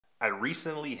I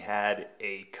recently had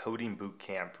a coding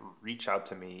bootcamp reach out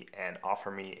to me and offer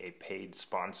me a paid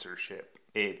sponsorship.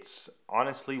 It's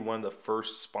honestly one of the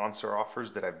first sponsor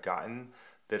offers that I've gotten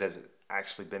that has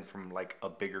actually been from like a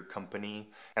bigger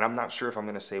company. And I'm not sure if I'm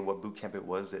going to say what bootcamp it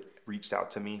was that reached out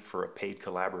to me for a paid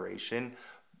collaboration,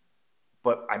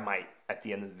 but I might at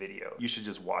the end of the video. You should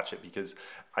just watch it because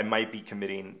I might be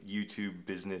committing YouTube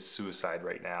business suicide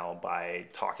right now by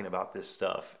talking about this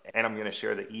stuff. And I'm gonna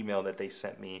share the email that they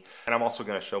sent me. And I'm also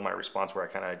gonna show my response where I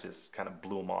kind of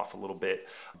blew them off a little bit,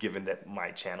 given that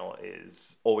my channel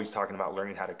is always talking about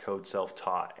learning how to code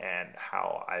self-taught, and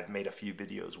how I've made a few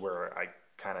videos where I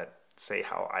kind of say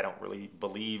how I don't really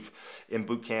believe in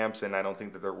boot camps and I don't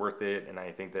think that they're worth it, and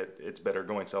I think that it's better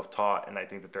going self-taught, and I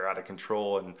think that they're out of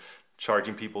control and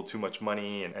charging people too much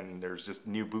money, and there's just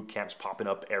new boot camps popping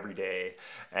up every day.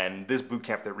 And this boot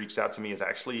camp that reached out to me is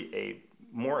actually a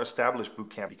more established boot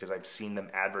camp because I've seen them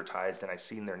advertised and I've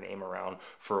seen their name around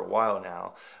for a while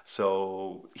now.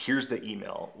 So here's the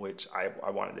email which I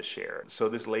wanted to share. So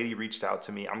this lady reached out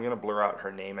to me. I'm gonna blur out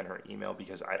her name and her email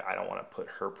because I don't want to put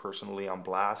her personally on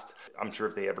blast. I'm sure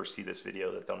if they ever see this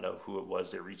video that they'll know who it was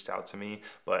that reached out to me,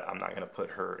 but I'm not gonna put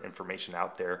her information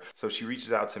out there. So she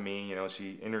reaches out to me, you know,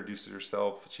 she introduces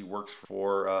herself. She works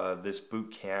for this boot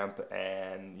camp,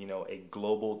 and you know, a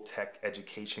global tech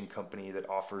education company that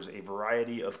offers a variety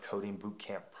of coding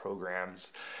bootcamp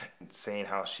programs, saying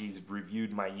how she's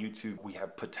reviewed my YouTube. We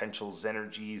have potential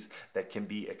synergies that can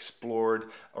be explored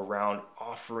around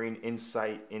offering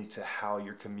insight into how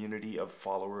your community of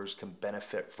followers can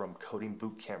benefit from coding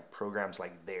bootcamp programs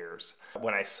like theirs.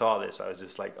 When I saw this, I was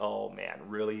just like, oh man,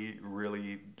 really,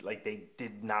 like they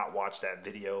did not watch that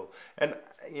video. And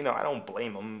you know, I don't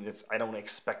blame them. I don't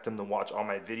expect them to watch all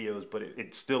my videos, but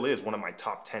it still is one of my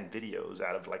top 10 videos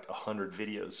out of like 100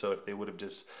 videos. So if they would have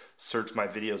just searched my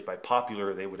videos by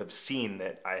popular, they would have seen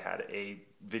that I had a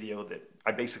video that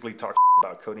I basically talked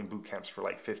about coding boot camps for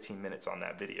like 15 minutes on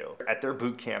that video. At their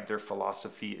boot camp, their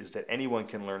philosophy is that anyone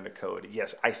can learn to code.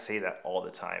 Yes, I say that all the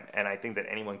time, and I think that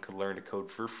anyone could learn to code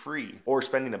for free or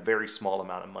spending a very small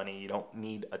amount of money. You don't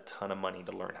need a ton of money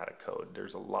to learn how to code.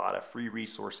 There's a lot of free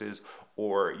resources,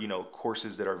 or you know,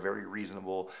 courses that are very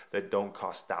reasonable that don't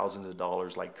cost thousands of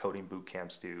dollars like coding boot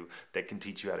camps do, that can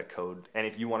teach you how to code. And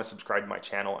if you want to subscribe to my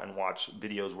channel and watch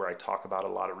videos where I talk about a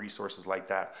lot of resources like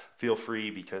that, feel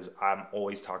free, because I'm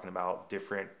always talking about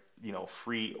different, you know,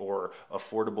 free or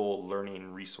affordable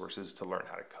learning resources to learn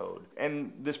how to code.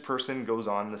 And this person goes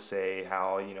on to say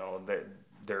how, you know, that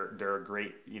they're a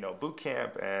great, you know, boot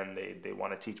camp, and they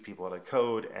want to teach people how to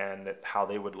code, and how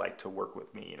they would like to work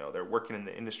with me. You know, they're working in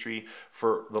the industry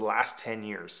for the last 10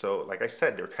 years. So like I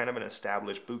said, they're kind of an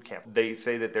established boot camp. They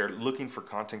say that they're looking for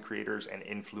content creators and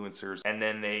influencers. And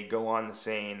then they go on to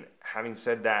saying, having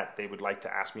said that, they would like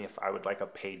to ask me if I would like a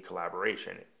paid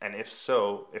collaboration. And if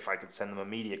so, if I could send them a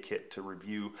media kit to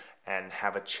review and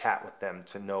have a chat with them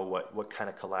to know what kind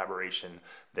of collaboration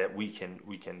that we can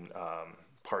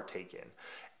partake in.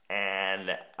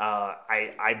 And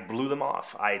I blew them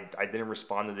off. I didn't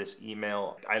respond to this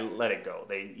email. I let it go.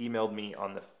 They emailed me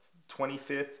on the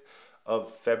 25th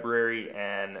of February,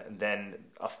 and then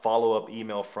a follow-up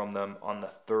email from them on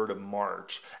the 3rd of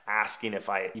March asking if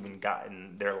I had even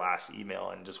gotten their last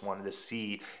email, and just wanted to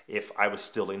see if I was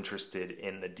still interested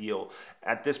in the deal.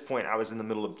 At this point, I was in the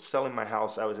middle of selling my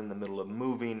house. I was in the middle of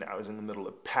moving. I was in the middle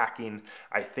of packing.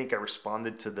 I think I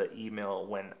responded to the email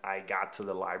when I got to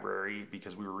the library,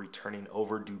 because we were returning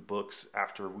overdue books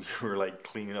after we were like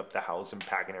cleaning up the house and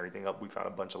packing everything up. We found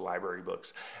a bunch of library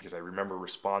books, because I remember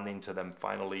responding to them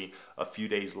finally a few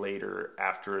days later.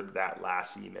 After that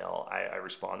last email, I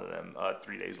responded to them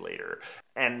 3 days later.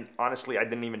 And honestly, I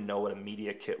didn't even know what a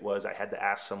media kit was. I had to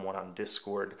ask someone on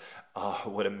Discord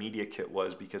what a media kit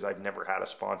was, because I've never had a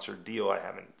sponsored deal. I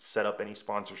haven't set up any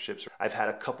sponsorships. I've had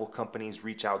a couple companies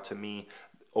reach out to me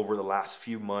over the last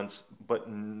few months, but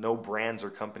no brands or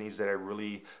companies that I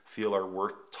really feel are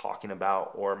worth talking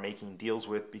about or making deals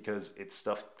with, because it's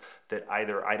stuff that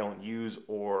either I don't use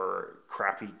or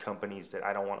crappy companies that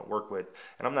I don't want to work with.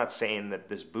 And I'm not saying that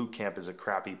this boot camp is a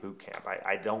crappy boot camp.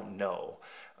 I don't know.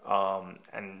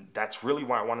 And that's really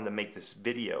why I wanted to make this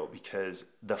video, because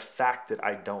the fact that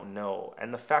I don't know,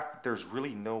 and the fact that there's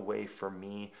really no way for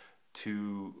me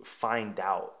to find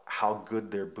out how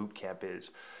good their boot camp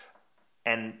is,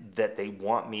 and that they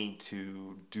want me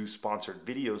to do sponsored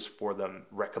videos for them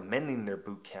recommending their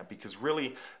boot camp, because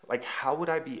really, like, how would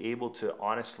I be able to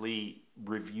honestly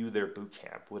review their boot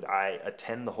camp? Would I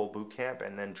attend the whole boot camp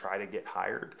and then try to get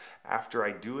hired after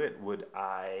I do it? Would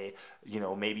I,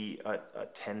 maybe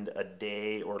attend a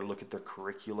day or look at their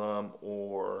curriculum,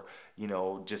 or,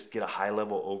 just get a high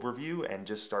level overview and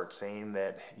just start saying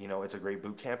that, it's a great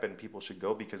boot camp and people should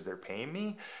go because they're paying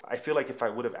me? I feel like if I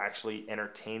would have actually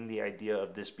entertained the idea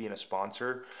of this being a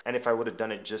sponsor, and if I would have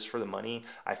done it just for the money,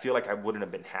 I feel like I wouldn't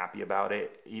have been happy about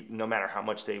it, no matter how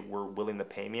much they were willing to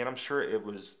pay me. And I'm sure it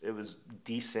was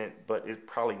decent, but it's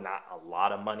probably not a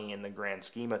lot of money in the grand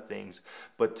scheme of things.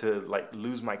 But to like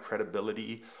lose my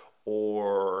credibility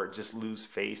or just lose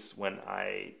face when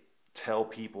I tell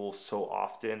people so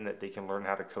often that they can learn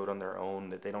how to code on their own,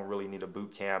 that they don't really need a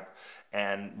boot camp.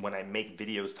 And when I make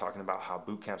videos talking about how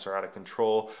boot camps are out of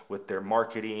control with their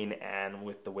marketing and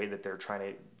with the way that they're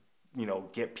trying to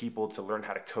get people to learn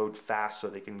how to code fast so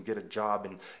they can get a job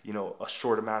in, a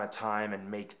short amount of time and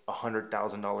make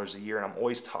 $100,000 a year. And I'm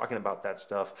always talking about that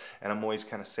stuff. And I'm always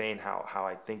kind of saying how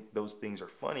I think those things are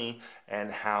funny,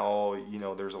 and how,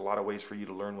 there's a lot of ways for you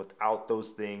to learn without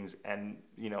those things. And,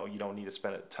 you don't need to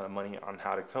spend a ton of money on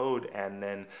how to code. And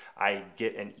then I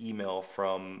get an email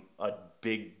from a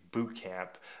big boot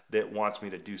camp that wants me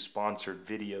to do sponsored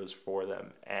videos for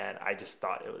them. And I just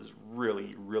thought it was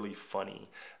really, really funny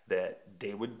that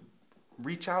they would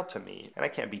reach out to me. And I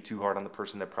can't be too hard on the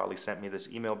person that probably sent me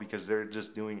this email, because they're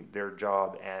just doing their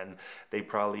job and they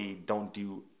probably don't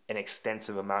do an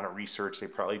extensive amount of research. They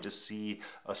probably just see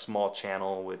a small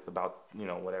channel with about,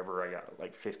 whatever, I got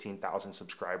like 15,000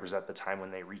 subscribers at the time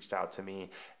when they reached out to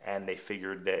me, and they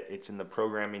figured that it's in the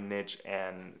programming niche,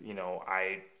 and,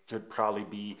 I could probably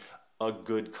be a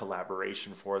good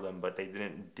collaboration for them, but they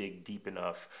didn't dig deep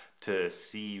enough to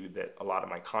see that a lot of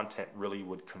my content really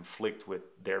would conflict with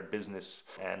their business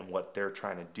and what they're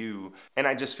trying to do. And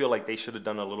I just feel like they should have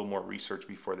done a little more research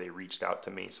before they reached out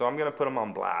to me. So I'm gonna put them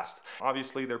on blast.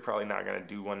 Obviously, they're probably not gonna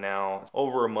do one now. It's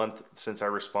over a month since I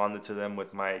responded to them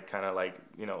with my kind of like,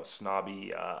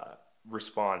 snobby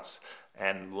response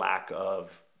and lack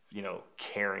of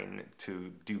caring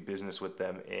to do business with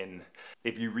them. In,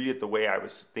 if you read it the way I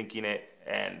was thinking it,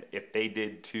 and if they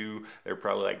did too, they're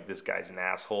probably like, this guy's an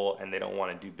asshole and they don't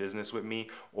want to do business with me.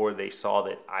 Or they saw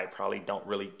that I probably don't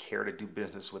really care to do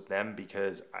business with them,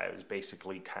 because I was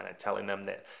basically kind of telling them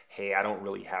that, hey, I don't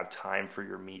really have time for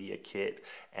your media kit,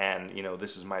 and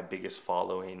this is my biggest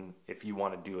following. If you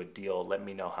want to do a deal, let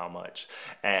me know how much.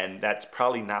 And that's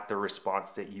probably not the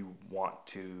response that you want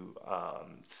to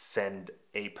send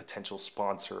a potential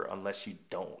sponsor, unless you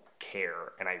don't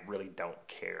care. And I really don't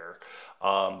care.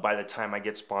 By the time I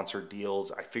get sponsored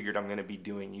deals, I figured I'm going to be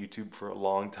doing YouTube for a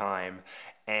long time,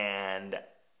 and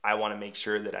I want to make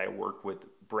sure that I work with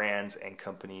brands and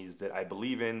companies that I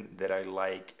believe in, that I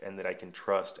like, and that I can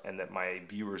trust, and that my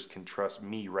viewers can trust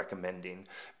me recommending.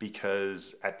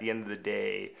 Because at the end of the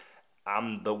day,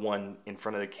 I'm the one in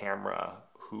front of the camera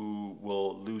who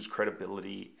will lose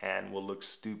credibility and will look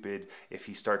stupid if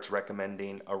he starts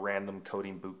recommending a random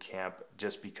coding boot camp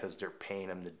just because they're paying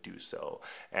him to do so.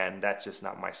 And that's just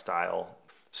not my style.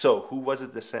 So who was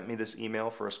it that sent me this email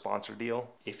for a sponsor deal?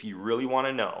 If you really want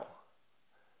to know,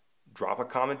 drop a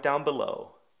comment down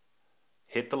below,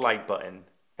 hit the like button,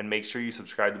 and make sure you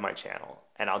subscribe to my channel.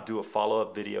 And I'll do a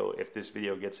follow-up video if this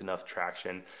video gets enough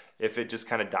traction. If it just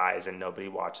kind of dies and nobody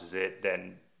watches it,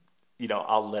 then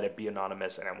I'll let it be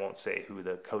anonymous, and I won't say who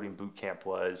the coding bootcamp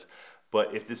was.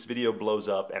 But if this video blows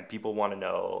up and people want to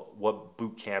know what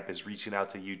bootcamp is reaching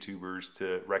out to YouTubers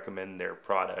to recommend their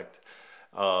product,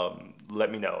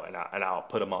 let me know, and I'll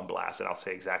put them on blast, and I'll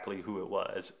say exactly who it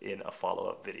was in a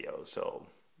follow-up video. So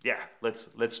yeah,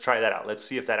 let's try that out. Let's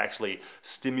see if that actually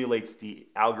stimulates the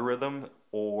algorithm,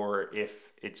 or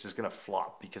if it's just gonna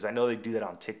flop, because I know they do that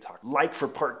on TikTok. Like for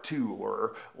part 2,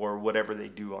 or whatever they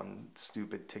do on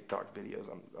stupid TikTok videos.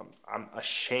 I'm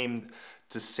ashamed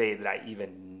to say that I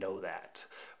even know that.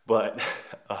 But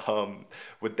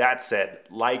with that said,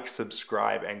 like,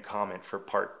 subscribe, and comment for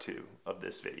part 2 of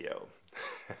this video.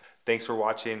 Thanks for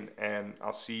watching, and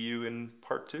I'll see you in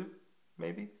part 2,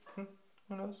 maybe. Who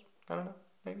knows? I don't know.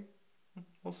 Maybe.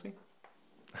 We'll see.